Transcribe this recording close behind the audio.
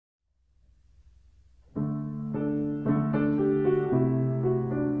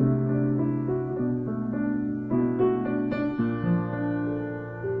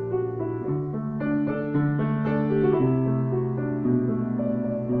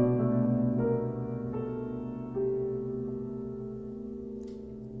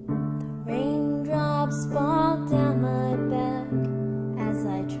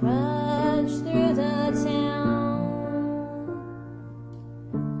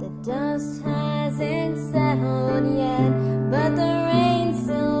dust hasn't settled yet, but the rain's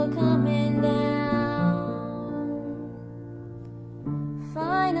still coming down.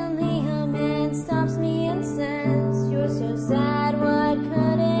 Finally a man stops me and says, "You're so sad, what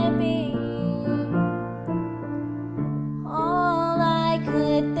could it be?" All I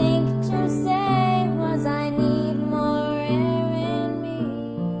could think to say was, "I need more air in me."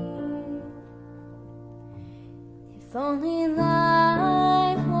 If only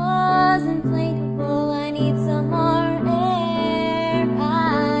life was inflatable, I need some more air.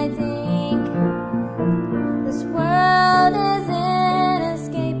 I think this world is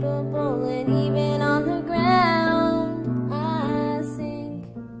inescapable, and even on the ground I sink.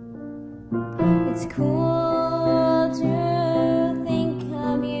 It's cool to think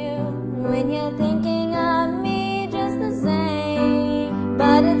of you when you're thinking of me just the same,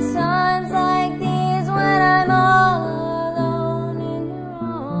 but it's times like these when I'm all alone in your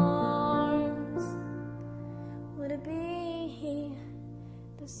arms. Would it be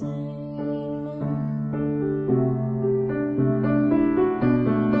the same?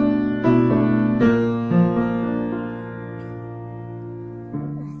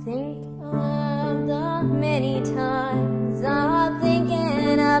 I think of the many times, I'm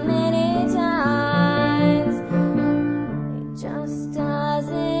thinking of many times. It just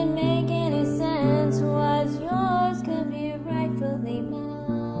doesn't make any sense. What's yours could be rightfully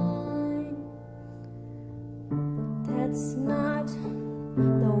mine. That's not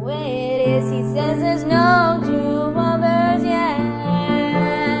the way it is. He says there's no do-overs yet.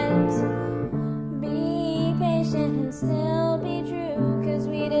 Be patient and still be true, 'cause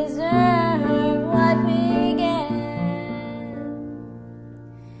we deserve what we get.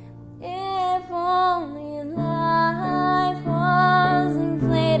 If only life was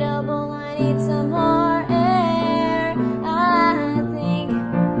inflatable, I need some more air. I think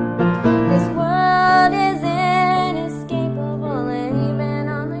this world is inescapable, and even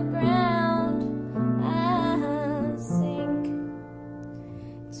on the ground I sink.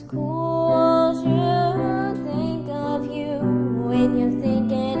 It's cool to think of you when you're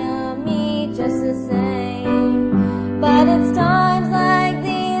thinking of me just the same, but it's time